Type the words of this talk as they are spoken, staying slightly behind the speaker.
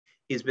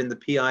He's been the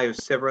PI of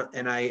several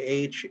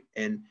NIH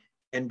and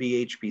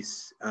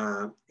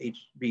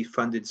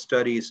MCHB-funded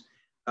studies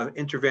of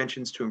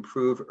interventions to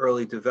improve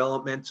early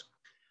development.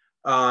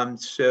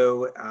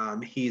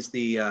 He's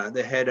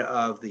the head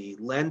of the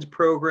LEND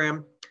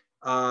program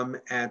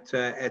at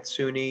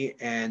SUNY,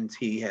 and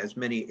he has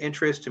many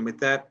interests. And with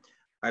that,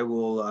 I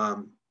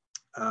will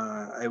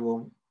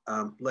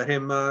let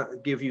him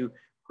give you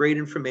great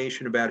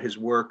information about his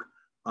work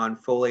on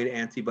folate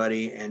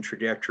antibody and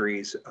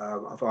trajectories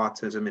of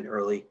autism in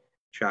early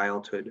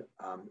childhood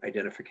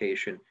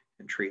identification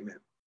and treatment.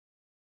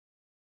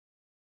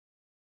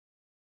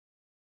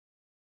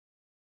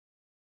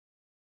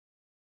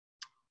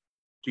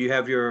 Do you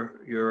have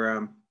your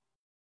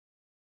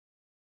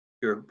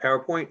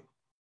PowerPoint?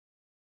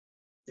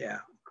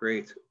 Yeah,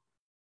 great.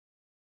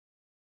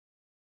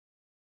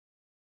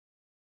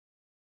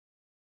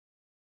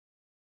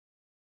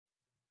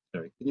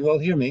 Sorry, can you all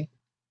hear me?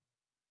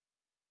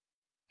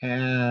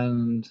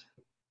 And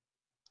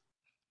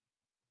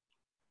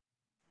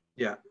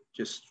yeah,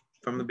 just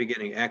from the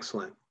beginning.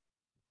 Excellent.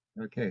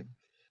 Okay.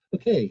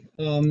 Okay,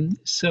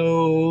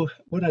 so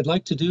what I'd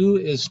like to do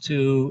is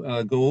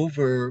to go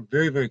over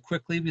very, very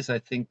quickly, because I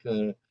think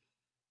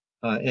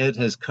Ed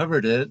has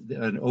covered it,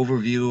 an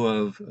overview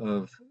of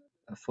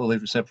folate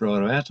receptor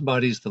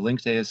autoantibodies, the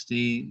linked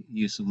ASD,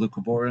 use of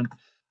leucovorin.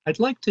 I'd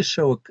like to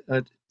show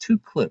two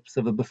clips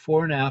of a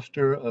before and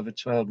after of a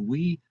child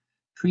we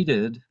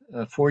treated,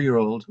 a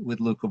 4-year-old with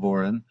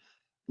leucovorin,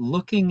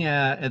 looking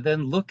at, and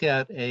then look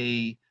at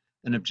an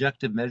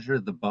objective measure,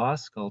 the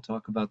BOSC. I'll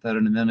talk about that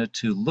in a minute,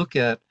 to look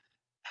at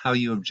how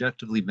you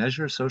objectively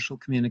measure social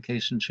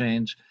communication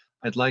change.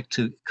 I'd like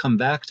to come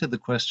back to the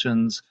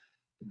questions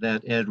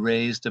that Ed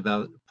raised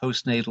about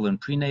postnatal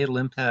and prenatal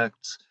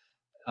impacts,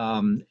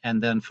 and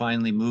then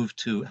finally move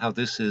to how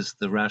this is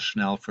the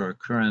rationale for our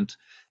current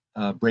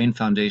Brain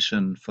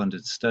Foundation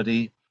funded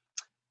study.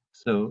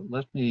 So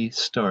let me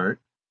start.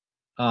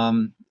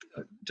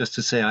 Just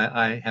to say,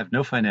 I have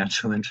no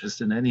financial interest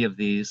in any of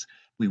these.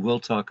 We will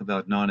talk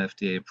about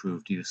non-FDA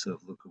approved use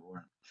of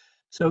leucovorin.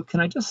 So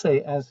can I just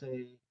say, as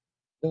a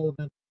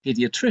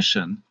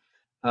pediatrician,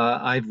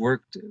 I've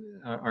worked,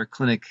 our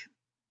clinic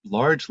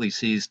largely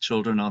sees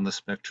children on the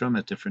spectrum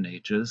at different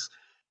ages,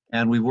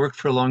 and we worked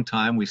for a long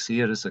time. We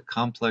see it as a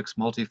complex,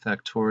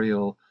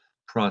 multifactorial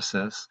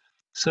process.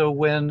 So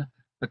when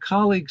a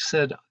colleague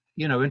said,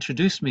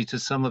 introduced me to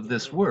some of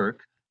this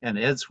work, and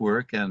Ed's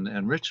work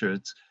and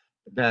Richard's,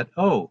 that,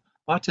 oh,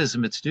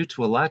 autism, it's due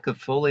to a lack of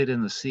folate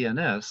in the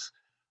CNS,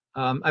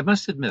 I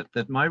must admit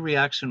that my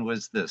reaction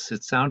was this.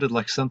 It sounded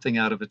like something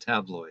out of a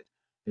tabloid.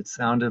 It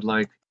sounded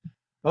like,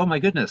 oh my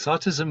goodness,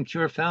 autism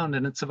cure found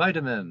and it's a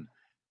vitamin.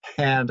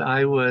 And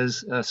I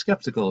was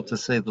skeptical, to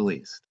say the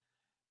least.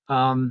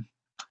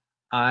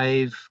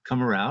 I've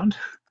come around.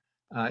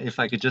 If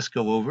I could just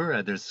go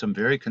over, there's some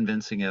very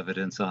convincing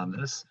evidence on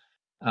this,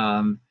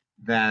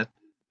 that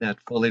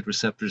folate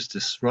receptors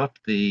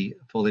disrupt the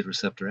folate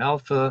receptor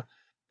alpha,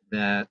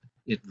 that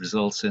it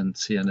results in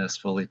CNS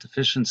folate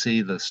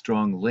deficiency, the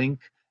strong link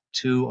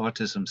to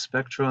autism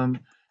spectrum,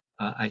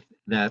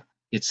 that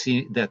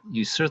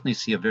you certainly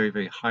see a very,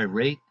 very high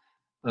rate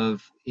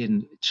of,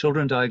 in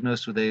children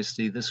diagnosed with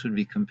ASD, this would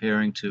be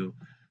comparing to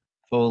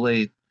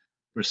folate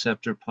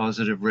receptor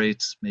positive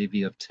rates,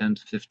 maybe of 10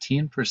 to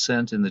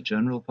 15% in the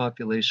general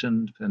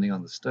population, depending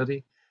on the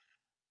study.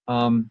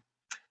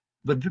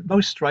 But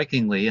most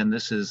strikingly, and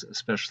this is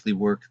especially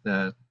work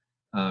that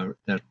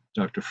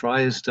Dr.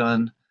 Fry has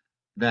done,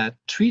 that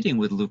treating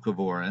with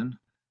leucovorin,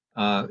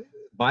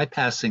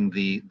 bypassing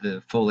the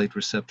folate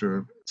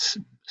receptor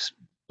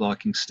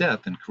blocking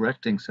step and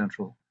correcting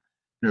central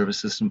nervous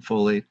system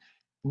folate,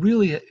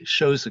 really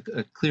shows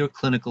a clear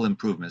clinical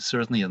improvement,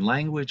 certainly in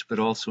language, but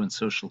also in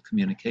social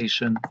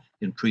communication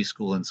in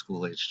preschool and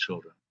school-age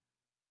children.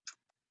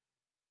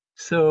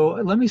 So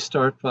let me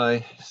start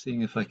by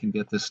seeing if I can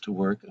get this to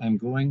work. I'm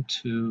going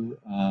to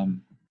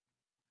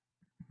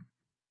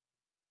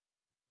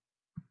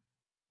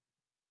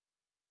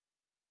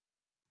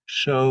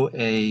show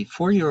a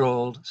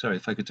 4-year-old, sorry,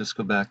 if I could just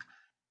go back.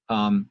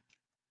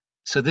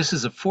 So this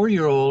is a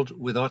 4-year-old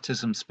with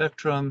autism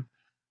spectrum.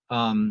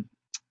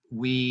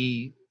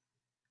 He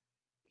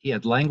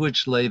had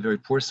language delay, very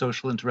poor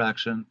social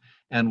interaction,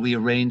 and we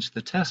arranged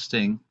the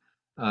testing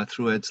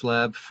through Ed's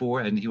lab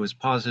and he was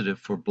positive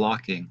for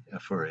blocking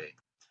FRA.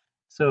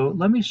 So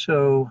let me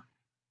show,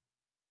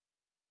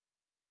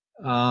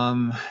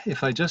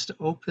 if I just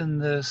open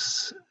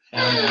this.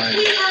 And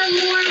we have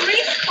more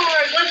race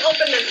cards. Let's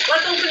open this.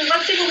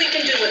 Let's see what we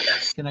can do with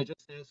this. Can I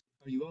just ask,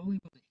 are you all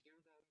able to hear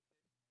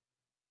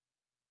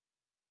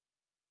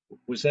that?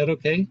 Was that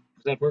okay?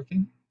 Was that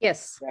working?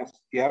 Yes. Yes.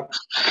 Yep.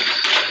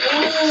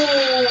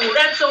 Ooh,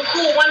 that's so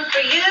cool. One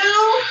for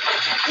you.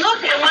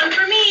 Look, and one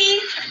for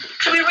me.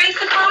 Should we erase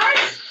the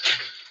cards?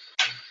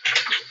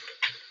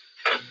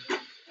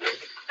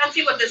 Let's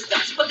see what this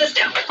does. Put this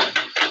down.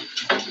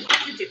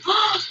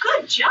 Oh,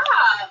 good job.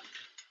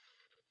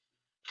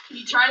 Can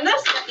you turn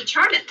this? You have to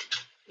turn it.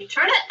 Can you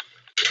turn it?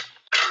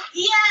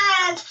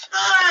 Yes,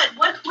 good.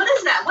 What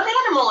is that? What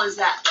animal is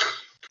that?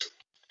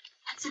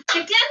 It's a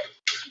chicken.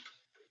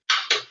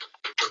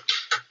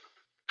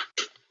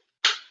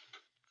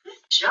 Good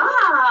job.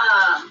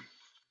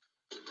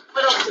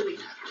 What else do we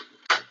have?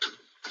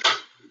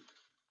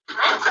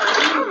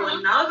 Ooh,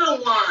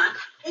 another one.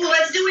 Ooh,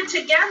 let's do it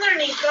together,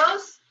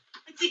 Nikos.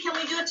 Let's see, can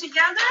we do it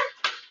together?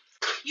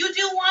 You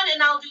do one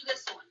and I'll do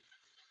this one.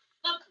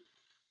 Look,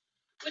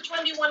 which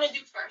one do you want to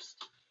do first?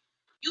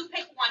 You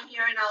pick one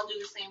here and I'll do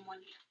the same one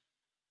here.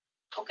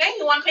 Okay,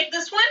 you want to pick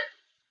this one?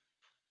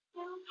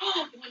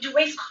 Oh, you want to do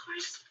race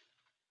cars?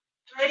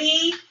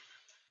 Ready?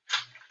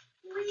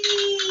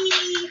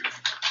 3.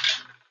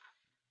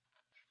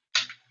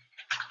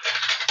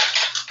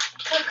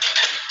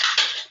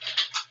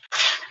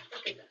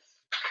 Look at this.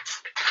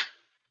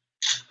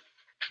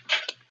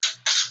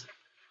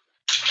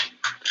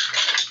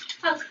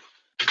 Look.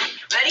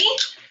 Ready?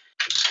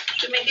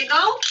 Should make it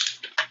go?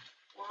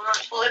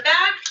 Pull it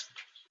back.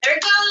 There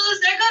it goes.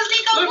 There goes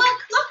Nico. Look,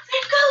 look,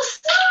 there it goes.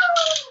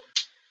 Oh,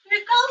 there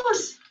it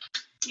goes.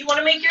 You want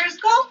to make yours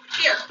go?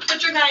 Here,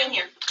 put your guy in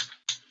here.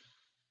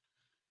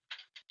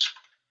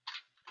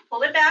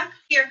 Pull it back.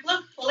 Here,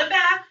 look, pull it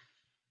back.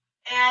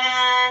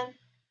 And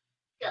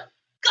go.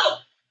 Go.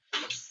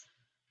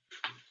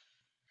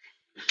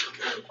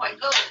 Doesn't quite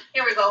go.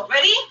 Here we go.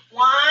 Ready?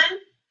 1,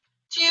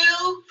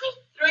 2,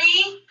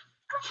 3,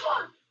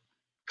 4.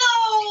 Go.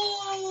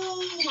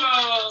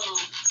 Whoa.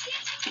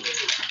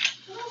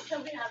 What else do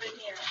we have in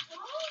here?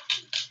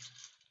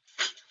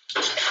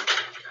 What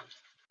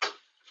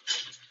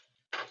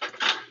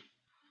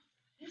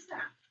is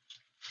that?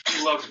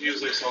 He loves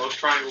music, so those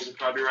triangles will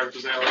probably be right up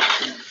his alley.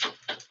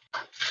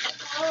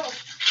 Oh,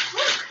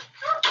 look.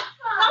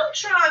 Dump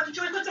truck. Did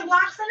you want to put some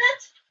blocks in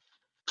it?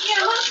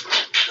 Yeah, look. Do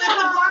we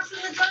put blocks in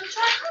the dump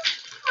truck?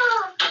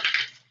 Oh,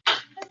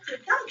 that's a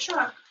dump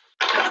truck.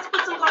 Let's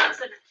put some blocks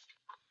in it.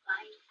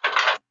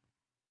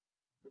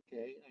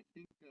 Okay, I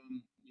think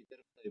you get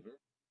a flavor.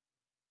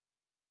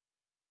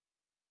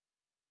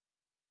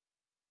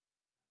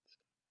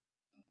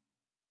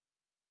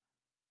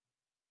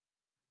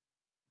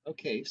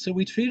 Okay, so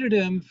we treated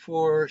him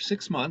for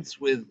 6 months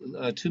with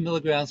 2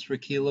 milligrams per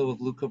kilo of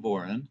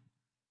leucovorin,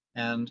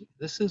 and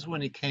this is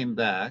when he came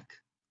back.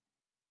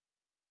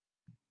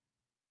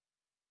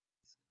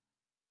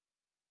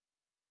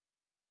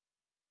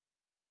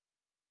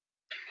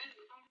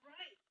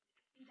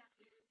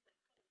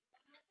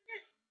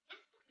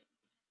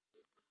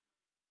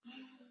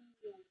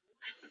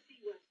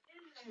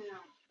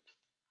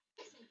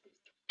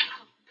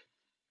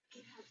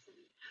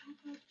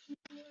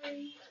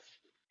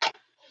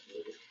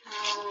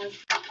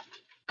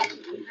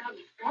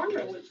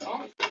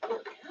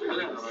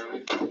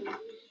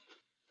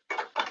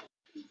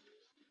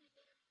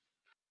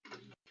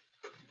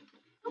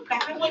 Okay,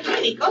 how do I do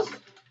it, Nikos?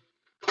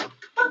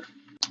 Look.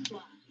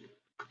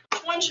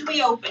 Which one should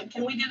we open?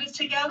 Can we do this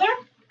together?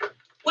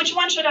 Which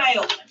one should I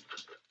open?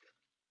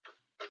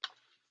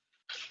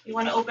 You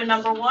want to open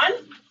number 1?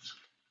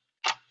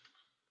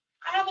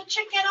 I have a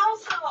chicken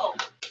also.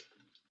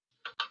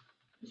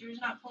 Is yours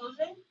not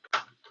closing?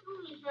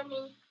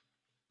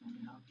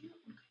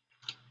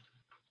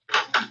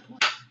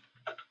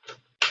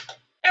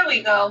 There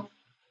we go.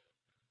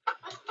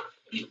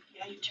 You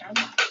turn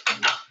that.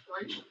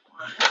 1,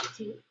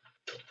 2,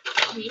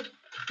 3.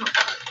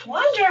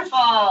 Wonderful.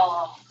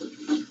 How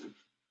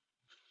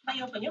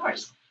you open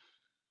yours?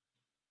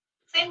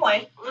 Same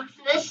way. What's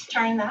this?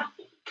 Turn that.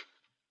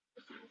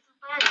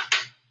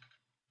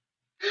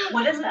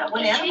 What is that?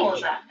 What animal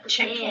is that? A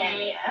chicken,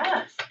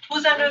 yes.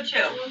 Who's under 2?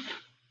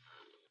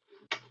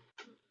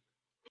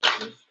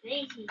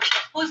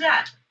 Who's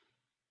that?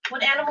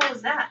 What animal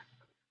is that?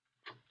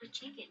 A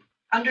chicken.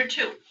 Under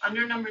 2.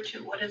 Under number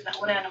 2. What is that?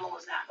 What animal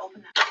is that?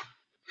 Open that.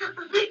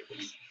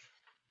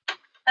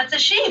 That's a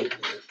sheep.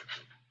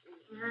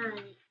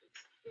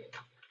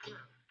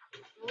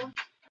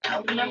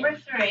 Open number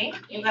 3.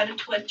 You got to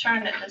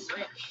turn it this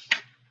way.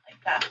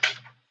 Like that.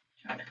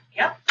 Turn it.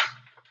 Yep.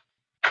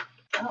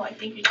 Oh, I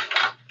think you do.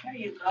 There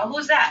you go.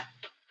 Who's that?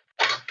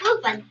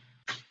 Open.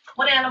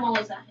 What animal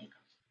is that, Nico?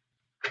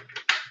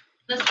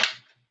 This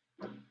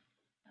one.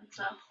 That's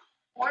a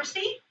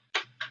horsey.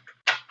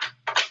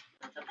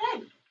 That's a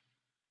pig.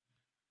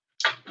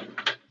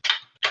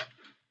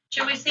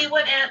 Should we see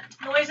what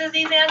noises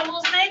these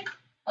animals make?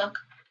 Look.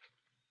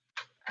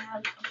 I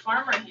have a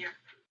farmer here.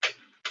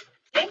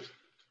 See?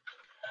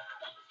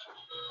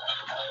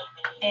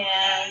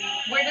 And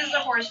where does the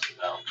horse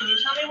go? Can you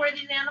tell me where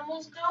these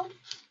animals go?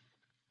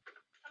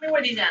 Tell me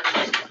where these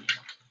animals go.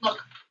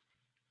 Look.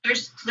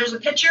 There's a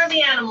picture of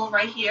the animal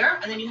right here,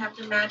 and then you have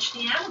to match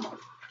the animal.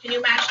 Can you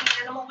match the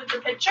animal with the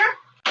picture?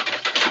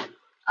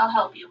 I'll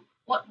help you.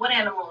 What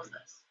animal is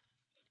this?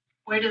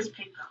 Where does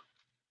pig go?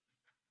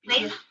 You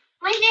see it?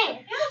 Right there.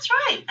 Yeah, that's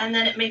right. And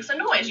then it makes a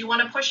noise. You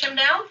want to push him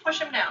down? Push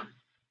him down.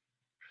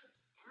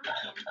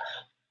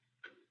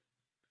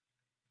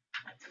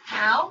 That's a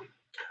cow.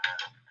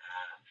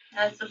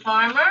 That's the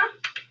farmer.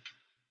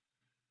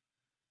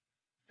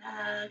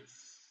 That's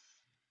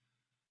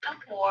a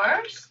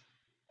horse.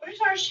 Where's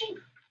our sheep?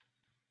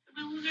 Did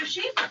we lose our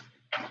sheep?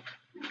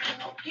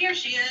 Oh, here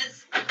she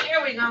is.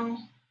 There we go.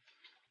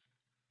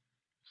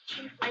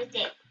 She's right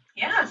there.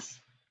 Yes.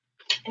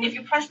 And if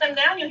you press them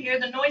down, you'll hear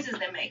the noises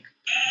they make.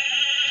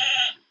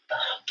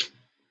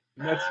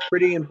 That's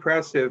pretty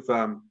impressive,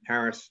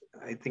 Harris.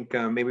 I think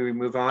maybe we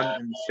move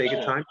on in the sake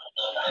of time.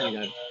 You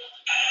got it.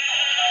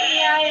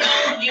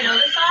 Yeah, do you know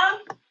the song?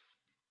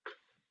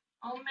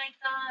 Oh my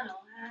God,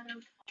 I'll have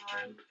a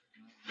farm.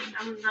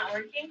 I'm not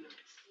working.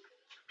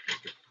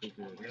 She's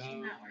not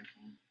working.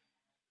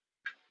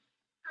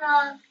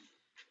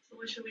 So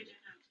what should we do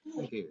now?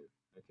 Thank you.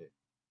 Okay.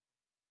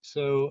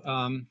 So,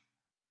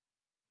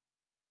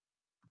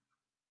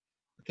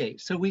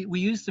 so we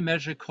used a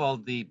measure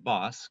called the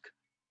BOSC,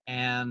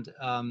 and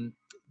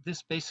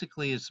this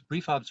basically is a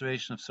brief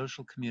observation of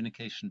social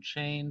communication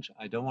change.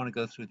 I don't want to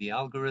go through the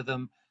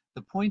algorithm.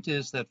 The point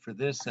is that for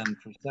this and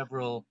for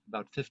several,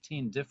 about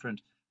 15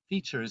 different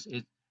features,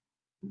 it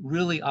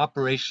really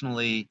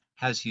operationally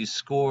has you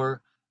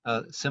score.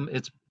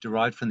 It's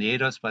derived from the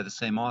ADOS by the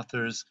same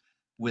authors,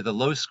 with a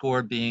low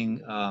score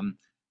being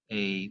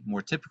a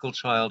more typical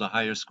child, a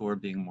higher score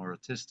being more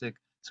autistic.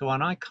 So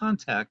on eye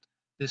contact,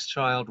 this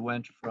child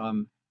went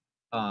from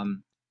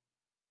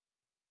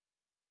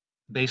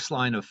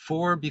baseline of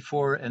 4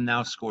 before and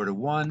now scored a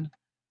 1.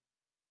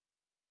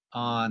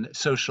 On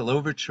social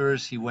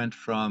overtures, he went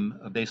from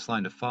a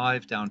baseline of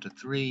 5 down to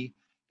 3.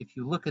 If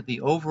you look at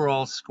the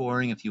overall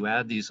scoring, if you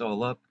add these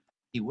all up,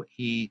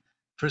 he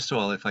first of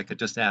all, if I could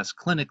just ask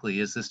clinically,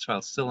 is this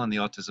child still on the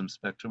autism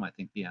spectrum? I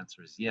think the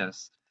answer is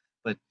yes.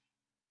 But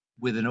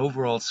with an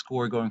overall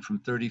score going from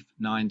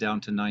 39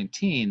 down to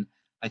 19,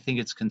 I think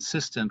it's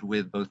consistent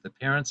with both the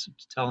parents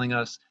telling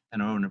us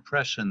and our own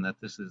impression that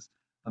this is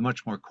a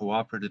much more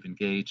cooperative,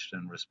 engaged,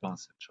 and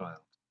responsive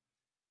child.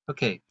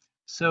 Okay,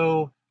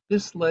 so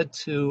this led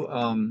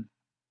to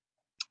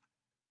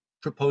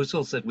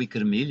proposals that we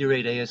could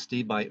ameliorate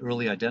ASD by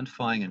early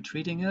identifying and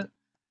treating it.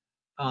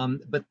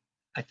 But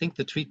I think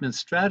the treatment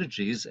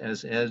strategies,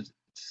 as Ed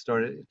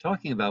started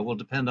talking about, will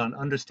depend on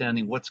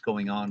understanding what's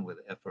going on with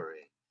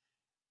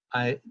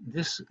FRA.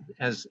 This,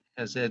 as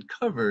Ed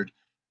covered,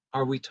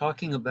 are we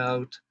talking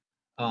about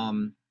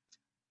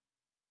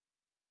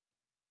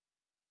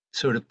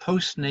sort of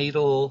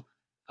postnatal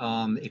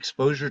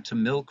exposure to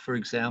milk, for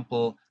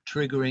example,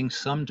 triggering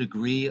some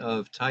degree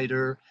of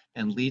titer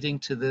and leading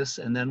to this,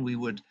 and then we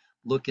would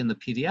look in the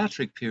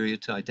pediatric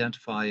period to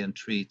identify and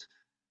treat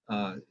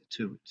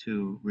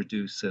to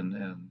reduce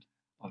and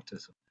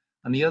autism.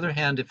 On the other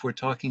hand, if we're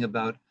talking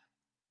about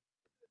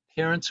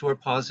parents who are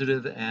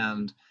positive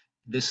and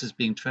this is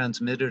being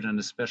transmitted, and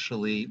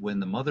especially when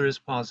the mother is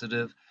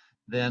positive,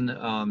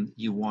 then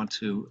you want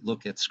to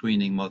look at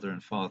screening mother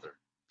and father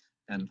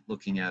and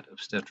looking at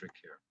obstetric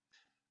care.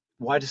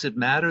 Why does it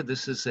matter?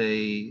 This is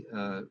a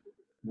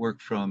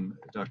work from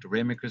Dr.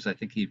 Raymakers. I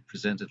think he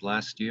presented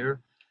last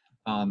year.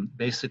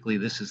 Basically,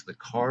 this is the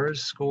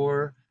CARS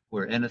score,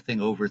 where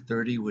anything over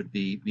 30 would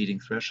be meeting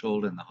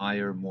threshold and the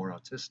higher, more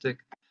autistic.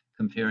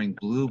 Comparing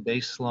blue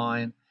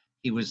baseline,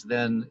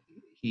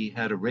 he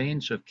had a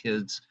range of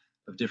kids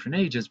of different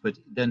ages, but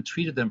then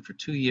treated them for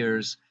 2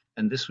 years,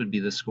 and this would be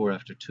the score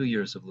after 2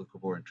 years of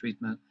leucovorin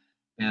treatment.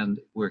 And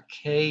where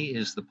K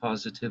is the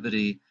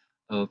positivity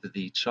of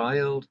the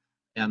child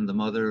and the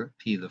mother,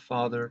 P the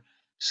father.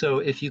 So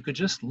if you could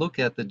just look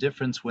at the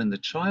difference when the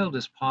child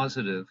is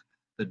positive,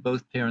 but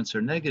both parents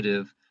are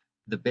negative,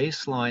 the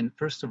baseline,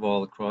 first of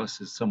all,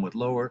 across is somewhat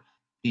lower.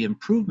 The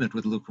improvement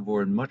with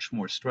leucovorin much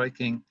more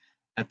striking.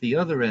 At the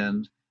other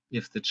end,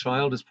 if the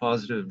child is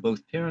positive and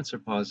both parents are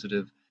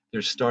positive,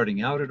 they're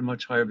starting out at a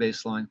much higher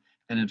baseline,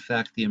 and in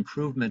fact, the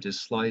improvement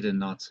is slight and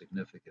not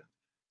significant.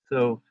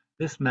 So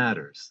this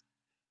matters.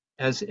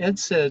 As Ed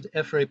said,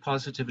 FRA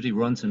positivity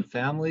runs in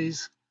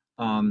families.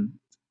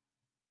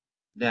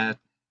 That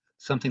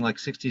something like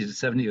 60 to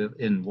 70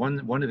 in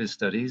one of his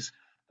studies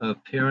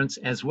of parents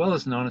as well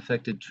as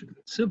non-affected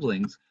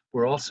siblings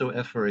were also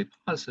FRA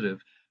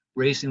positive,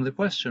 raising the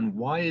question,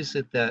 why is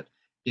it that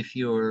if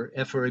you're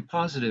FRA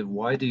positive,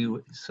 why do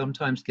you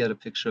sometimes get a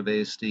picture of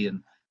ASD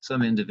in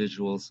some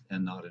individuals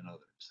and not in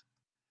others?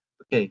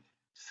 Okay,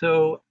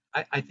 so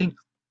I think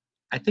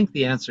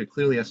the answer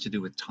clearly has to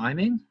do with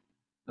timing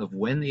of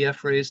when the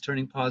FRA is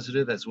turning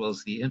positive, as well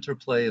as the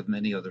interplay of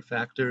many other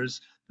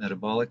factors,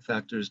 metabolic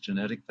factors,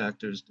 genetic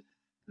factors,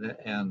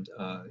 and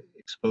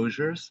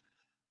exposures.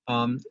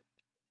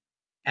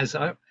 As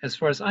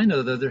far as I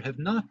know, though, there have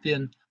not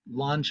been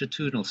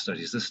longitudinal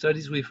studies. The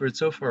studies we've heard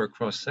so far are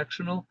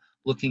cross-sectional,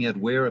 looking at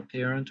where a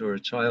parent or a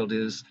child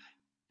is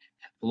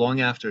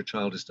long after a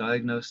child is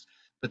diagnosed,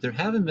 but there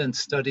haven't been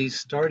studies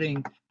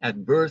starting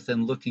at birth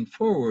and looking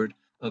forward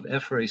of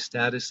FRA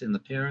status in the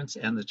parents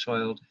and the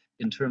child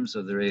in terms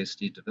of their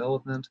ASD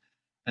development.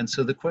 And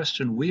so the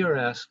question we are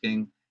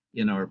asking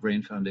in our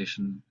Brain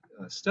Foundation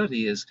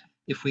study is,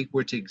 if we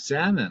were to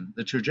examine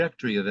the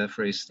trajectory of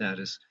FRA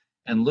status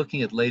and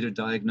looking at later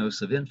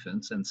diagnosis of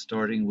infants and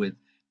starting with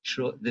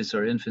these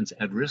are infants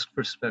at risk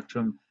for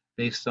spectrum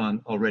based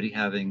on already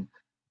having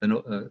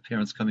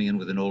parents coming in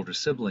with an older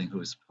sibling who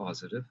is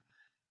positive,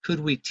 could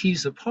we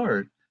tease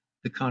apart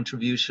the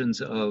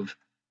contributions of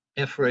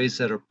FRAs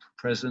that are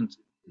present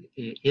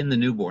in the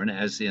newborn,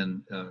 as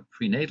in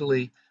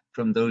prenatally,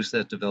 from those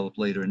that develop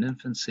later in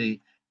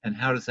infancy, and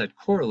how does that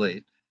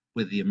correlate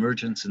with the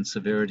emergence and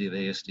severity of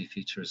ASD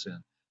features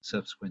in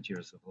subsequent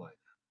years of life.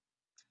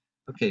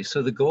 Okay,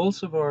 so the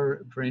goals of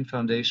our Brain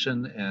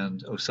Foundation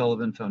and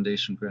O'Sullivan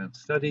Foundation grant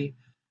study,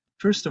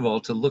 first of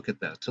all, to look at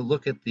that, to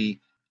look at the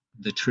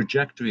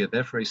trajectory of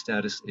FRA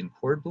status in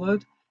cord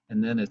blood,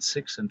 and then at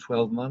 6 and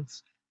 12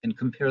 months, and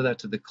compare that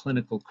to the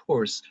clinical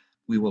course.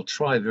 We will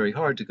try very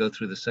hard to go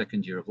through the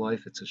second year of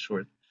life. It's a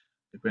short,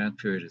 the grant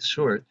period is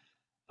short,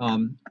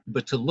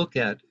 but to look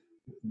at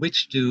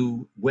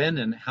when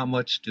and how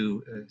much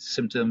do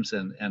symptoms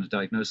and a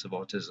diagnosis of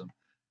autism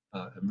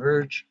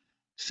emerge.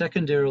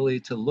 Secondarily,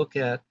 to look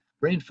at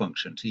brain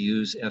function, to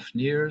use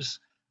FNIRS,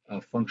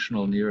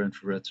 functional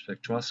near-infrared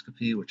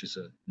spectroscopy, which is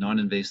a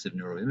non-invasive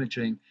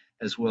neuroimaging,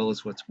 as well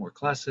as what's more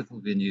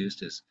classically been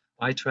used is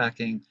eye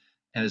tracking,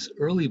 as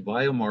early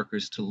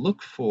biomarkers to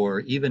look for,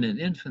 even in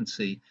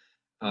infancy,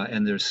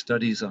 and there's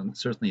studies on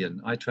certainly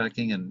in eye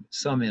tracking and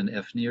some in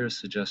FNIRS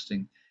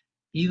suggesting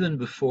even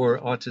before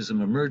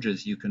autism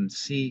emerges, you can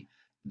see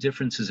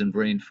differences in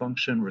brain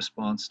function,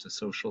 response to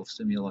social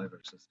stimuli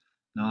versus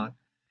not.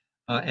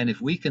 And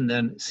if we can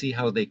then see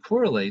how they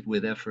correlate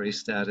with FRA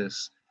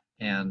status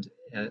and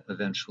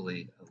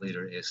eventually a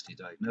later ASD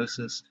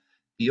diagnosis,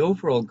 the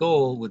overall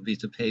goal would be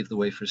to pave the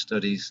way for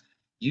studies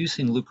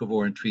using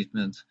leucovorin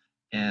treatment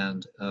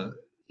and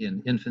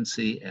in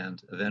infancy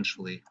and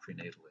eventually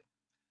prenatally.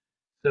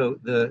 So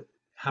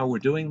how we're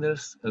doing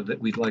this,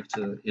 we'd like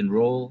to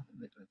enroll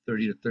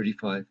 30 to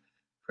 35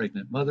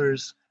 pregnant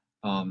mothers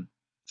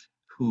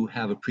who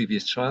have a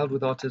previous child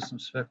with autism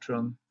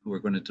spectrum, who are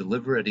going to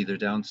deliver at either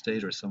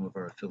Downstate or some of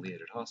our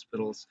affiliated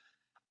hospitals,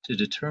 to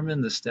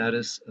determine the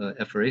status,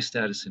 FRA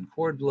status in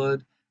cord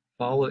blood,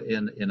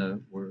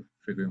 we're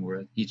figuring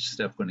we're at each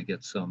step going to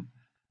get some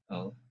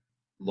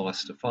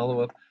loss to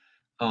follow-up.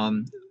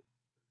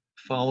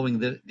 Following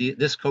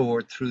this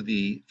cohort through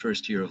the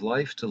first year of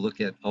life to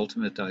look at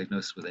ultimate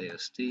diagnosis with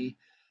ASD,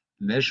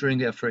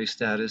 measuring FRA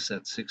status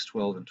at 6,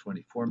 12, and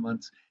 24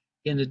 months,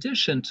 in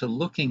addition to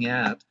looking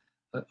at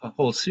a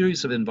whole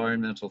series of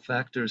environmental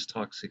factors,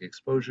 toxic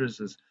exposures,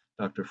 as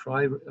Dr.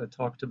 Fry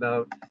talked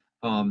about,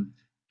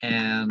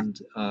 and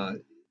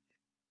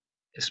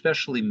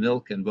especially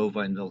milk and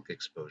bovine milk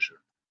exposure.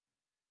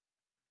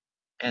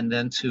 And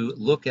then to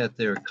look at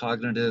their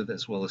cognitive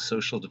as well as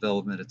social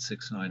development at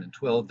 6, 9, and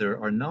 12.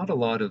 There are not a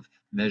lot of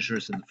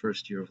measures in the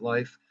first year of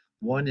life.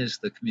 One is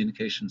the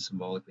communication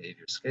symbolic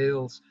behavior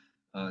scales.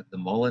 The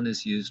Mullen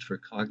is used for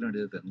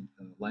cognitive and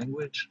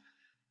language.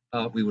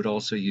 We would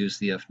also use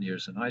the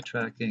FNIRS and eye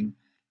tracking.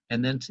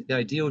 And then the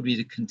idea would be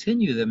to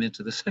continue them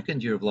into the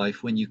second year of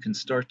life when you can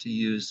start to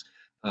use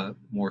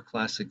more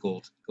classic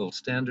gold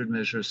standard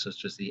measures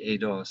such as the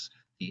ADOS,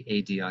 the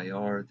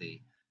ADIR, the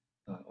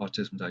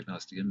Autism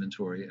Diagnostic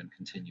Inventory, and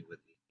continue with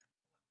the.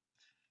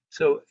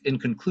 So in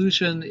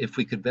conclusion, if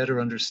we could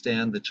better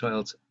understand the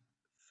child's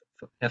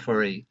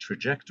FRA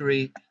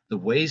trajectory, the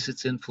ways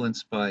it's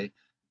influenced by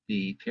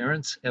the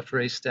parents'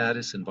 FRA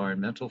status,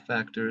 environmental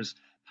factors,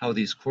 how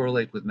these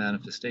correlate with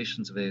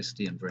manifestations of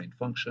ASD and brain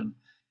function,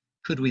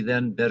 could we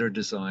then better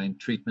design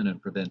treatment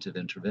and preventive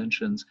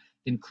interventions,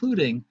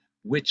 including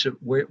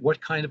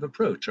what kind of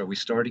approach? Are we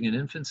starting in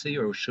infancy,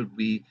 or should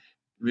we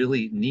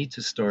really need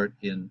to start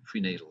in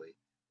prenatally,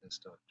 as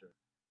Dr.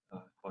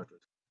 Quadros?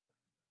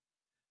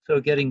 So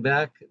getting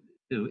back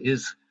to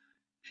is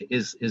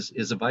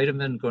a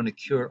vitamin going to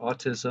cure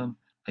autism?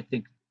 I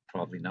think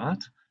probably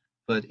not.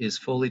 But is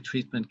folate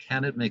treatment,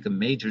 can it make a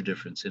major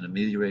difference in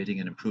ameliorating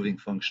and improving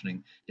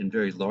functioning in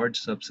very large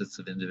subsets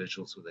of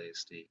individuals with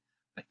ASD?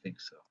 I think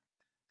so.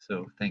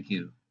 So thank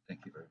you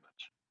very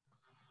much.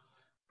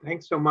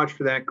 Thanks so much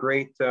for that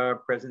great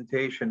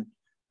presentation,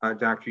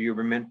 Dr.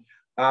 Huberman.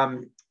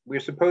 We're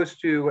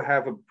supposed to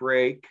have a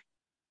break.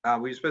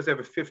 We're supposed to have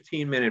a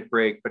 15-minute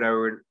break, but I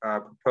would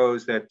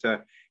propose that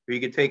if you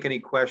could take any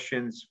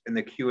questions in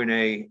the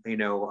Q&A,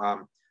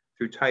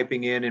 through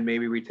typing in, and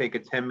maybe we take a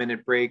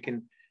 10-minute break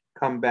and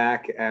come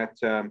back at